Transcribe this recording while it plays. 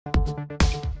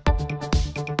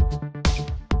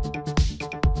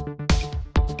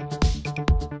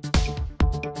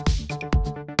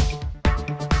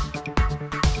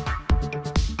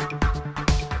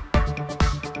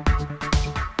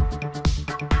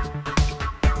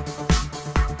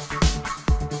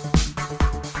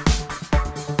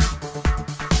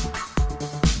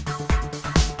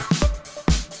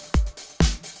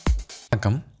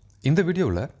இந்த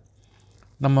வீடியோவில்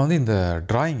நம்ம வந்து இந்த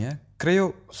டிராயிங்கை Creo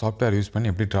சாஃப்ட்வேர் யூஸ் பண்ணி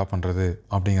எப்படி ட்ரா பண்ணுறது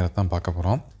அப்படிங்கிறத தான் பார்க்க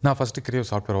போகிறோம். நான் ஃபஸ்ட்டு Creo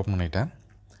சாஃப்ட்வேர் ஓப்பன் பண்ணிட்டேன்.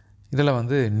 இதில்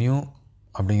வந்து நியூ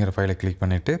அப்படிங்கிற ஃபைலை கிளிக்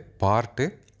பண்ணிவிட்டு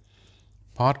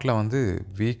பார்ட்டில் வந்து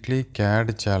வீக்லி CAD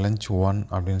சேலஞ்ச் 1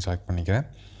 அப்படின்னு செலக்ட் பண்ணிக்கிறேன்.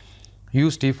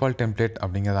 யூஸ் டிஃபால்ட் டெம்ப்ளேட்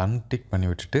அப்படிங்கிறத அன்டிக் பண்ணி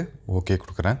விட்டுட்டு ஓகே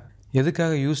கொடுக்குறேன்.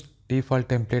 எதுக்காக யூஸ் டிஃபால்ட்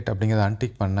டெம்ப்ளேட் அப்படிங்கிறத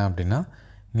அன்டிக் பண்ணேன் அப்படின்னா,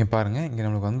 இங்கே பாருங்கள், இங்கே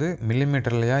நம்மளுக்கு வந்து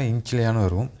மில்லிமீட்டர்லையா இன்ச்லையானு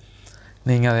வரும்.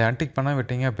 நீங்கள் அதை அன்டிக் பண்ணால்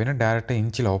விட்டீங்க அப்படின்னா டேரெக்டாக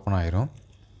இன்ச்சில் ஓப்பன் ஆயிரும்.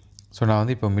 ஸோ நான்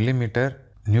வந்து இப்போ millimetre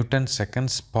Newton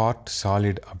seconds part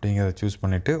solid அப்படிங்கிறத சூஸ்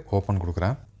பண்ணிவிட்டு ஓப்பன்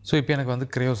கொடுக்குறேன். ஸோ இப்போ எனக்கு வந்து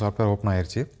Creo சாஃப்ட்வேர் ஓப்பன்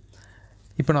ஆயிடுச்சு.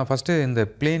 இப்போ நான் ஃபஸ்ட்டு இந்த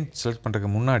பிளேன் செலக்ட் பண்ணுறதுக்கு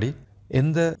முன்னாடி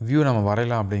எந்த வியூ நம்ம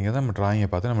வரையலாம் அப்படிங்கிறத நம்ம ட்ராயிங்கை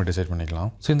பார்த்து நம்ம டிசைட் பண்ணிக்கலாம்.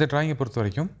 ஸோ இந்த ட்ராயிங்கை பொறுத்த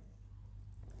வரைக்கும்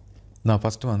நான்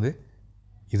ஃபஸ்ட்டு வந்து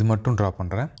இது மட்டும்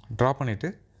ட்ரா பண்ணிவிட்டு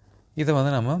இதை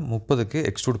வந்து நம்ம 30க்கு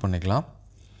எக்ஸ்ட்ரூட் பண்ணிக்கலாம்.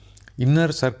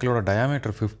 Inner சர்க்கிளோட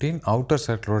diameter 15, outer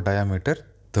சர்க்கிளோட diameter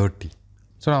 30.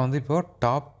 So நான் வந்து இப்போது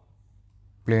டாப்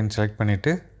பிளேன் செலக்ட்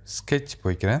பண்ணிவிட்டு ஸ்கெட்ச்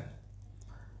போய்க்கிறேன்.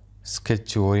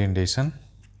 ஸ்கெட்ச் ஓரியன்டேஷன்,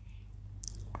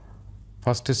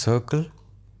 ஃபஸ்ட்டு சர்க்கிள்,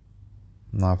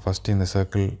 நான் ஃபஸ்ட்டு இந்த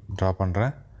சர்க்கிள் ட்ரா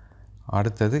பண்ணுறேன்.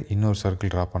 அடுத்தது இன்னொரு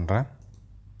சர்க்கிள் ட்ரா பண்ணுறேன்.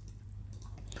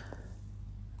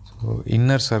 ஸோ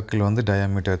இன்னர் சர்க்கிள் வந்து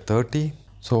டயாமீட்டர் 30.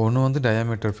 ஸோ ஒன்று வந்து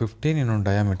டயாமீட்டர் 15, இன்னொன்று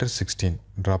டயாமீட்டர் 16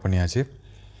 ட்ரா பண்ணியாச்சு.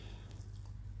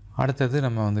 அடுத்தது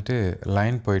நம்ம வந்துட்டு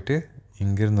லைன் போயிட்டு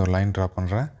இங்கேருந்து ஒரு லைன் ட்ரா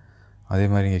பண்ணுறேன். அதே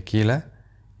மாதிரி இங்கே கீழே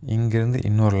இங்கேருந்து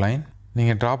இன்னொரு லைன்.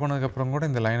 நீங்கள் ட்ரா பண்ணதுக்கப்புறம் கூட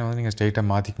இந்த லைனை வந்து நீங்கள் ஸ்ட்ரெயிட்டாக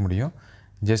மாற்றிக்க முடியும்.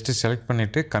 ஜஸ்ட்டு செலக்ட்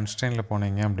பண்ணிவிட்டு கன்ஸ்ட்ரெயினில்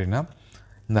போனீங்க அப்படின்னா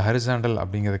இந்த ஹரிசாண்டல்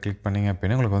அப்படிங்கிறத கிளிக் பண்ணிங்க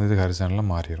அப்படின்னா உங்களுக்கு வந்து இது ஹரிசாண்டலில்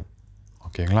மாறிடும்.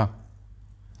 ஓகேங்களா?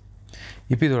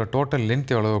 இப்போ இதோட டோட்டல்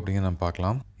லென்த் எவ்வளோ அப்படிங்கிறது நம்ம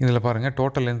பார்க்கலாம். இதில் பாருங்கள்,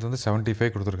 டோட்டல் லென்த் வந்து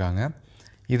 75 கொடுத்துருக்காங்க.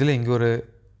 இதில் இங்கே ஒரு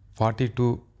 42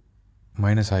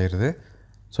 மைனஸ் ஆகிடுது.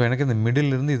 ஸோ எனக்கு இந்த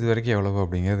மிடிலிருந்து இது வரைக்கும் எவ்வளவு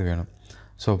அப்படிங்கிறது வேணும்.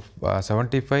 ஸோ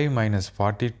 75 மைனஸ்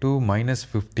 42 மைனஸ்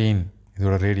 15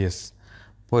 இதோட ரேடியஸ்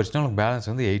போயிடுச்சுன்னா உங்களுக்கு பேலன்ஸ்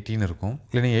வந்து 18 இருக்கும்.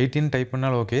 இல்லை நீங்கள் 18 டைப்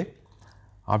பண்ணாலும் ஓகே.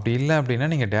 அப்படி இல்லை அப்படின்னா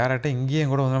நீங்கள் டேரெக்டாக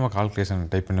இங்கேயும் கூட வந்து நம்ம கால்குலேஷன்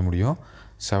டைப் பண்ண முடியும்.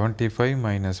 75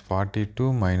 மைனஸ் 42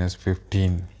 மைனஸ்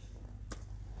 15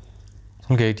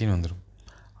 உங்களுக்கு 18 வந்துடும்.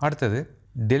 அடுத்தது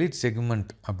டெலிட்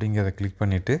செக்மெண்ட் அப்படிங்கிறத கிளிக்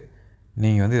பண்ணிவிட்டு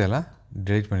நீங்கள் வந்து இதெல்லாம்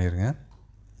டெலிட் பண்ணிடுங்க.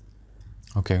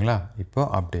 ஓகேங்களா?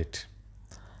 இப்போது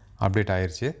அப்டேட்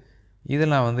ஆயிடுச்சு.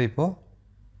 இதில் நான் வந்து இப்போது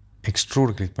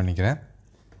எக்ஸ்ட்ரூட் கிளிக் பண்ணிக்கிறேன்.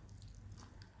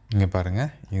 இங்கே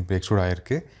பாருங்கள், இப்போ எக்ஸ்ட்ரூட்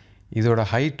ஆகிருக்கு. இதோட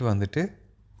ஹைட் வந்துட்டு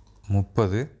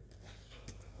 30.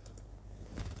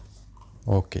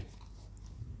 ஓகே,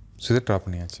 ஸோ இது ட்ரா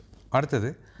பண்ணியாச்சு. அடுத்தது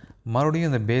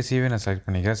மறுபடியும் இந்த பேஸையவே நான் செலக்ட்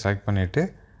பண்ணிக்கிறேன். செலக்ட் பண்ணிவிட்டு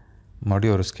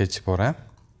மறுபடியும் ஒரு ஸ்கெட்ச் போகிறேன்.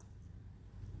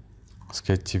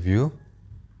 Sketch view.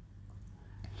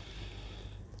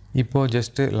 இப்போது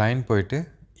ஜஸ்ட்டு லைன் போயிட்டு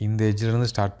இந்த எட்ஜிலேருந்து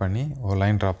ஸ்டார்ட் பண்ணி ஒரு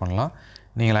லைன் ட்ரா பண்ணலாம்.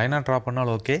 நீங்கள் லைனாக ட்ரா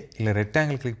பண்ணாலும் ஓகே, இல்லை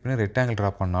ரெக்டாங்கிள் கிளிக் பண்ணி ரெக்டாங்கிள் ட்ரா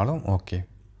பண்ணாலும் ஓகே.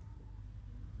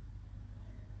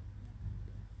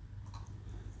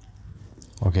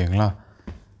 ஓகேங்களா?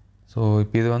 ஸோ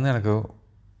இப்போ இது வந்து எனக்கு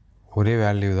ஒரே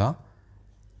வேல்யூ தான்.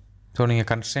 ஸோ நீங்கள்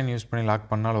கன்ஸ்ட்ரெயின் யூஸ் பண்ணி லாக்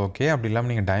பண்ணாலும் ஓகே. அப்படி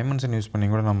இல்லாமல் நீங்கள் டைமென்ஷன் யூஸ் பண்ணி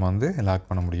கூட நம்ம வந்து லாக்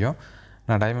பண்ண முடியும்.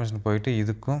 நான் டைமென்ஷன் போயிட்டு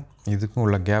இதுக்கும்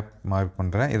உள்ள கேப் மார்க்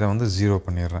பண்ணுறேன். இதை வந்து 0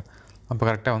 பண்ணிடுறேன். அப்போ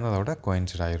கரெக்டாக வந்து அதோட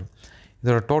கோயின்சிட் ஆயிரும்.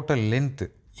 இதோட டோட்டல் லென்த்து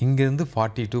இங்கேருந்து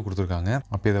 42 கொடுத்துருக்காங்க.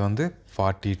 அப்போ இதை வந்து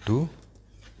 42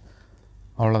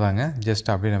 அவ்வளோதாங்க. ஜஸ்ட்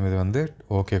அப்படியே நம்ம இதை வந்து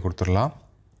ஓகே கொடுத்துடலாம்.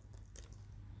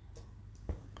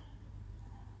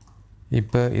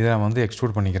 இப்போ இதை நான் வந்து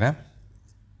எக்ஸ்ட்ரூட் பண்ணிக்கிறேன்.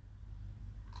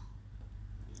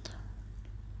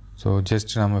 ஸோ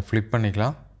ஜஸ்ட் நம்ம ஃப்ளிப்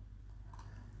பண்ணிக்கலாம்.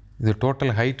 இது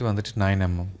டோட்டல் ஹைட் வந்துட்டு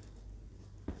 9 mm.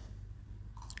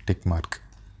 Tick mark.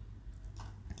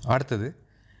 அடுத்தது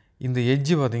இந்த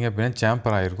எட்ஜு பார்த்திங்க அப்படின்னா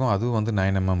சேம்பர் ஆகிருக்கும். அதுவும் வந்து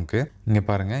 9 mmக்கு. இங்கே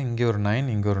பாருங்கள், இங்கே ஒரு 9,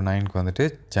 இங்கே ஒரு 9க்கு வந்துட்டு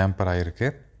சேம்பர் ஆகிருக்கு.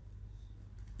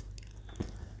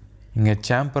 இங்கே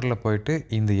சேம்பரில் போயிட்டு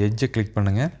இந்த எட்ஜை கிளிக்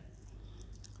பண்ணுங்கள்.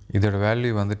 இதோட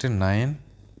வேல்யூ வந்துட்டு 9.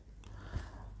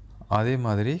 அதே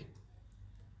மாதிரி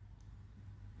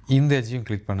இந்த எட்ஜையும்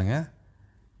கிளிக் பண்ணுங்கள்.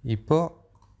 இப்போது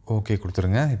ஓகே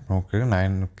கொடுத்துருங்க. இப்போ ஓகே,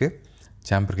 9க்கு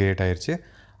சேம்பர் கிரியேட் ஆகிடுச்சு.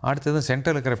 அடுத்தது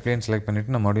சென்டரில் இருக்கிற பிளேன் செலக்ட்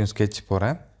பண்ணிவிட்டு நான் மறுபடியும் ஸ்கெட்ச்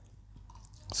போகிறேன்.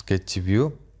 Sketch view.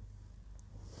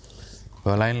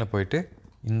 இப்போ லைனில் போயிட்டு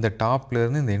இந்த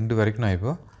டாப்லேருந்து இந்த எண்டு வரைக்கும் நான்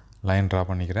இப்போது லைன் ட்ரா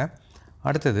பண்ணிக்கிறேன்.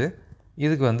 அடுத்தது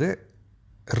இதுக்கு வந்து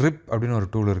ரிப் அப்படின்னு ஒரு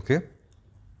டூல் இருக்குது.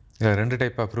 இதில் 2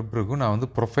 டைப் ஆஃப் ரிப் இருக்கும். நான் வந்து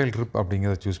ப்ரொஃபைல் ரிப்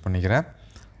அப்படிங்கிறத சூஸ் பண்ணிக்கிறேன்.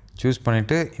 சூஸ்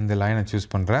பண்ணிவிட்டு இந்த லைனை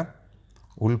சூஸ் பண்ணுறேன்.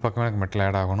 உள் பக்கமே எனக்கு மெட்டல்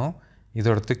ஆட் ஆகணும்.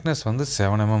 இதோட திக்னஸ் வந்து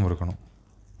 7 mm இருக்கணும்.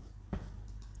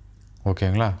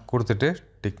 ஓகேங்களா? கொடுத்துட்டு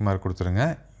டிக் மார்க் கொடுத்துருங்க.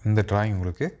 இந்த ட்ராயிங்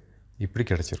உங்களுக்கு இப்படி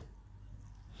கிடச்சிரும்.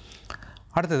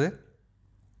 அடுத்தது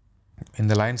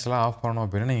இந்த லைன்ஸ்லாம் ஆஃப் பண்ணணும்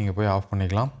அப்படின்னா நீங்கள் போய் ஆஃப்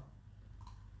பண்ணிக்கலாம்.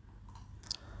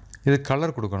 இது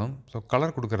கலர் கொடுக்கணும். ஸோ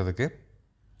கலர் கொடுக்கறதுக்கு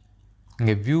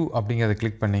இங்கே வியூ அப்படிங்கிறத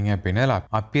கிளிக் பண்ணிங்க அப்படின்னா இதில்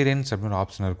அப்பியரன்ஸ் அப்படின்னு ஒரு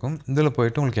ஆப்ஷன் இருக்கும். இதில்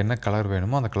போய்ட்டு உங்களுக்கு என்ன கலர்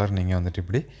வேணுமோ அந்த கலர் நீங்கள் வந்துட்டு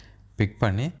இப்படி பிக்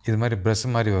பண்ணி இது மாதிரி ப்ரெஷ்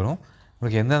மாதிரி வரும்.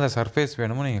 உங்களுக்கு எந்தெந்த சர்ஃபேஸ்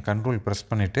வேணுமோ நீங்கள் கண்ட்ரோல் ப்ரெஸ்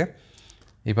பண்ணிவிட்டு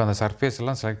இப்போ அந்த சர்ஃபேஸ்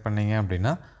எல்லாம் செலக்ட் பண்ணிங்க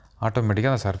அப்படின்னா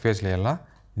ஆட்டோமேட்டிக்காக அந்த சர்ஃபேஸில் எல்லாம்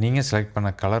நீங்கள் செலக்ட் பண்ண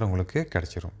கலர் உங்களுக்கு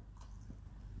கிடச்சிரும்.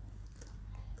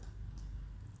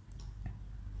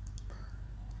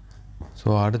 ஸோ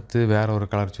அடுத்து வேறு ஒரு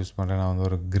கலர் சூஸ் பண்ணுறேன். நான் வந்து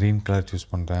ஒரு க்ரீன் கலர்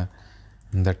சூஸ் பண்ணுறேன்.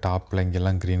 இந்த டாப்பில்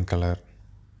இங்கெல்லாம் க்ரீன் கலர்.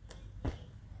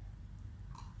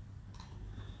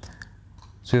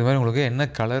 ஸோ இது மாதிரி உங்களுக்கு என்ன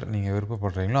கலர் நீங்கள்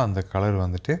விருப்பப்படுறீங்களோ அந்த கலர்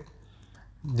வந்துட்டு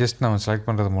ஜஸ்ட் நம்ம செலக்ட்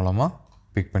பண்ணுறது மூலமாக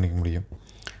பிக் பண்ணிக்க முடியும்.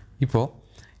 இப்போது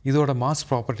இதோட மாஸ்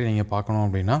ப்ராப்பர்ட்டி நீங்கள் பார்க்கணும்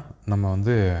அப்படின்னா நம்ம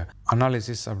வந்து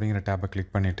அனாலிசிஸ் அப்படிங்கிற டேப்பை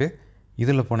கிளிக் பண்ணிவிட்டு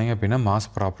இதில் போனீங்க அப்படின்னா மாஸ்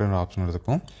ப்ராப்பர்ட்டின்னு ஒரு ஆப்ஷன்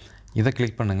இருக்கும். இதை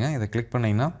கிளிக் பண்ணுங்கள். இதை கிளிக்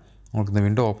பண்ணிங்கன்னா உங்களுக்கு இந்த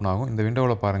விண்டோ ஓப்பன் ஆகும். இந்த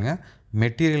விண்டோவில் பாருங்கள்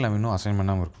மெட்டீரியல் நம்ம இன்னும் அசைன்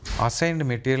பண்ணாமல் இருக்கும். அசைன்டு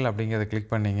மெட்டீரியல் அப்படிங்கிறத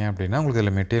கிளிக் பண்ணிங்க அப்படின்னா உங்களுக்கு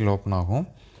இதில் மெட்டீரியல் ஓப்பன் ஆகும்.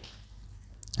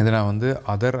 இதை நான் வந்து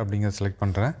அதர் அப்படிங்கிறத செலக்ட்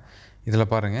பண்ணுறேன். இதில்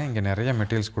பாருங்கள் இங்கே நிறைய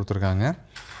மெட்டீரியல்ஸ் கொடுத்துருக்காங்க.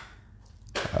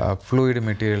 ஃப்ளூயிடு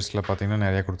மெட்டீரியல்ஸில் பார்த்திங்கன்னா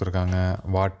நிறையா கொடுத்துருக்காங்க.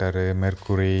 வாட்டரு,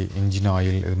 மெர்க்குரி, இன்ஜின்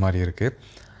ஆயில் இது மாதிரி இருக்குது.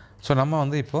 ஸோ நம்ம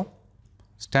வந்து இப்போது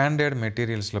ஸ்டாண்டர்ட்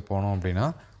மெட்டீரியல்ஸில் போனோம் அப்படின்னா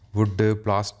வுட்டு,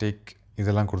 பிளாஸ்டிக்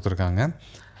இதெல்லாம் கொடுத்துருக்காங்க.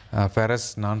 ஃபெரஸ்,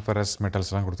 நான் ஃபெரஸ்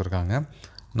மெட்டல்ஸ்லாம் கொடுத்துருக்காங்க.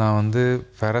 நான் வந்து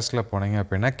ஃபெரஸில் போனீங்க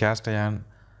அப்படின்னா கேஸ்ட் அயர்ன்,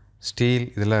 ஸ்டீல்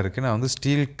இதெல்லாம் இருக்குது. நான் வந்து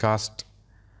ஸ்டீல் காஸ்ட்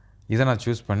இதை நான்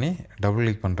சூஸ் பண்ணி டபுள்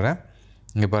கிளிக் பண்ணுறேன்.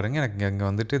 இங்கே பாருங்கள் எனக்கு இங்கே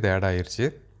வந்துட்டு இது ஆட் ஆகிருச்சு.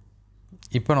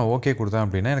 இப்போ நான் ஓகே கொடுத்தேன்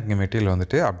அப்படின்னா எனக்கு இங்கே மெட்டீரியல்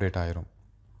வந்துட்டு அப்டேட் ஆகிரும்.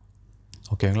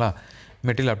 ஓகேங்களா?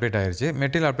 மெட்டீரியல் அப்டேட் ஆகிருச்சு.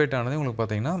 மெட்டீரியல் அப்டேட் ஆனது உங்களுக்கு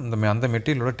பார்த்திங்கன்னா அந்த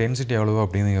மெட்டீரியலோட டென்சிட்டி எவ்வளோ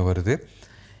அப்படின்னு இங்கே வருது.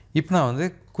 இப்போ நான் வந்து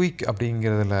குயிக்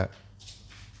அப்படிங்கிறதுல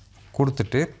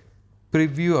கொடுத்துட்டு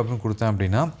ப்ரிவ்யூ அப்படின்னு கொடுத்தேன்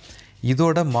அப்படின்னா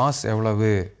இதோட மாஸ் எவ்வளவு,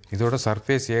 இதோட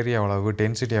சர்ஃபேஸ் ஏரியா எவ்வளவு,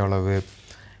 டென்சிட்டி எவ்வளவு,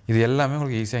 இது எல்லாமே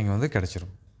உங்களுக்கு ஈஸியாக இங்கே வந்து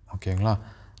கிடச்சிரும். ஓகேங்களா?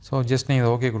 ஸோ ஜஸ்ட் நீங்கள்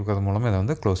இதை ஓகே கொடுக்கறது மூலமாக இதை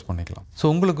வந்து க்ளோஸ் பண்ணிக்கலாம். ஸோ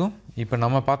உங்களுக்கும் இப்போ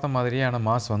நம்ம பார்த்த மாதிரியான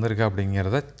மாஸ் வந்திருக்கா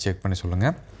அப்படிங்கிறத செக் பண்ணி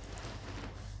சொல்லுங்கள்.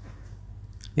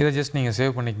 இதை ஜஸ்ட் நீங்கள்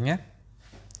சேவ் பண்ணிக்கங்க.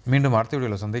 மீண்டும் அடுத்த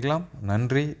வீடியோவில் சந்திக்கலாம்.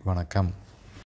 நன்றி, வணக்கம்.